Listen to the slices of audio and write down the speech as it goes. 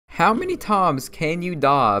How many times can you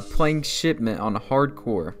die playing Shipment on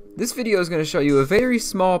hardcore? This video is going to show you a very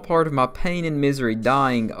small part of my pain and misery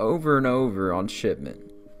dying over and over on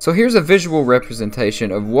Shipment. So here's a visual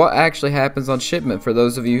representation of what actually happens on Shipment for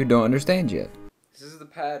those of you who don't understand yet. This is the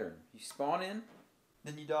pattern. You spawn in,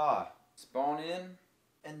 then you die. Spawn in,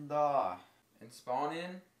 and die. And spawn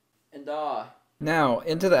in, and die. Now,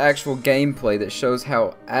 into the actual gameplay that shows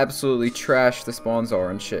how absolutely trash the spawns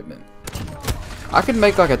are on Shipment. I could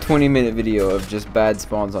make like a 20-minute video of just bad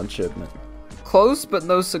spawns on Shipment. Close but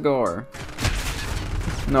no cigar.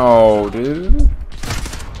 No, dude.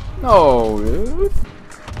 No, dude.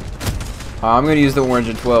 I'm gonna use the orange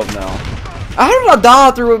and 12 now. How did I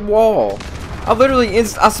die through a wall? I literally I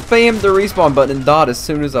spammed the respawn button and died as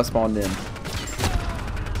soon as I spawned in.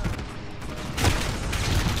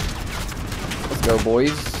 Let's go,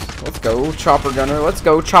 boys. Let's go, chopper gunner. Let's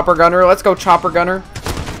go, chopper gunner. Let's go, chopper gunner.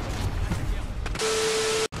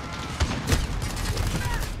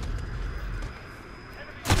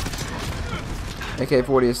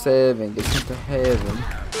 AK-47 gets into heaven.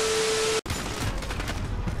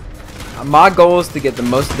 My goal is to get the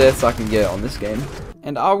most deaths I can get on this game.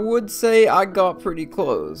 And I would say I got pretty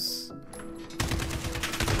close.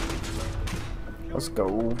 Let's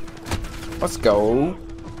go. Let's go.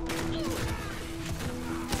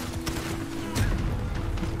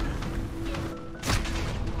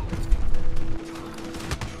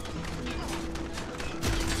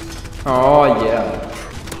 Oh yeah.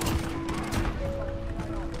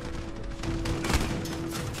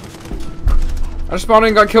 I just spawned in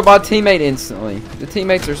and got killed by a teammate instantly. The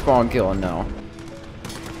teammates are spawn killing now.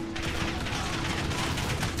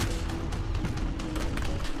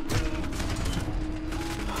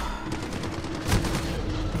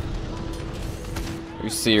 Are you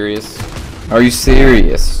serious? Are you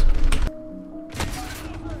serious?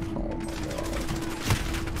 Oh my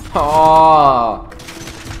god. Ah.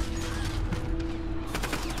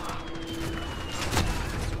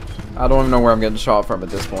 I don't even know where I'm getting shot from at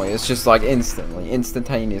this point. It's just like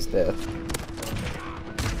instantaneous death.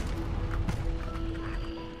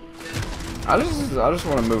 I just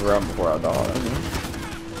want to move around before I die.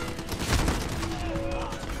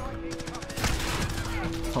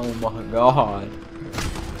 Oh my god.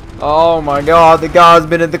 Oh my god, the guy's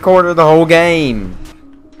been in the corner the whole game.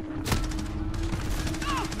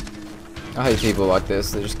 I hate people like this.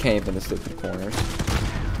 They just camp in the stupid corners.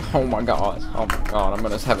 Oh my god. Oh my god. I'm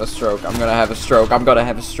gonna have a stroke. I'm gonna have a stroke. I'm gonna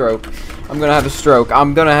have a stroke. I'm gonna have a stroke.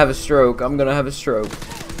 I'm gonna have a stroke. I'm gonna have a stroke.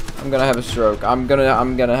 I'm gonna have a stroke. I'm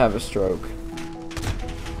gonna have a stroke.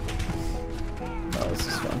 Oh, this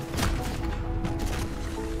is fun.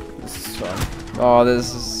 This is fun. Oh,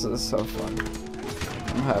 this is so fun.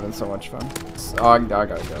 I'm having so much fun. Oh, I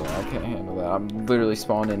gotta go. I can't handle that. I'm literally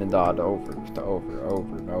spawned in and died over and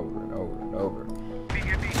over and over.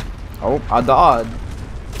 Oh, I died.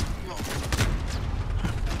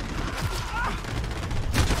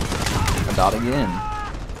 Dot again.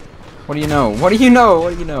 What do you know? What do you know?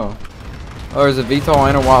 What do you know? Oh, there's a VTOL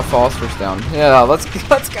and a white phosphorus down. Yeah, let's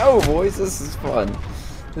go, boys. This is fun.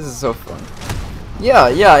 This is so fun.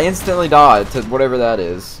 Yeah, instantly died to whatever that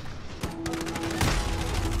is.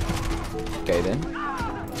 Okay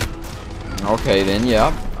then,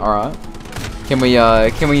 yeah. Alright. Can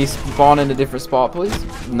we spawn in a different spot,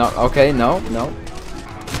 please? No, okay, no.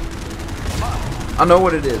 I know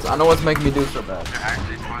what it is. I know what's making me do so bad.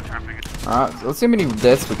 Alright, so let's see how many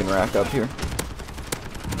deaths we can rack up here.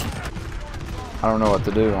 I don't know what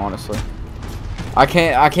to do, honestly. I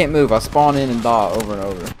can't move. I spawn in and die over and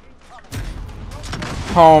over.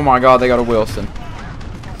 Oh my god, they got a Wilson.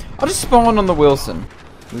 I just spawned on the Wilson.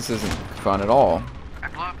 This isn't fun at all.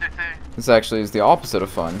 This actually is the opposite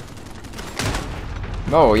of fun.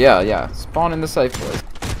 Oh yeah. Spawn in the safe place.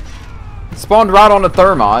 Spawned right on the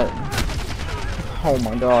thermite. Oh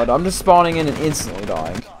my god, I'm just spawning in and instantly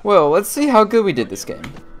dying. Well, let's see how good we did this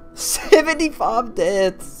game. 75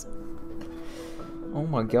 deaths! Oh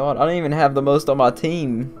my god, I don't even have the most on my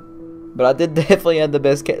team. But I did definitely have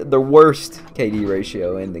the worst KD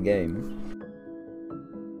ratio in the game.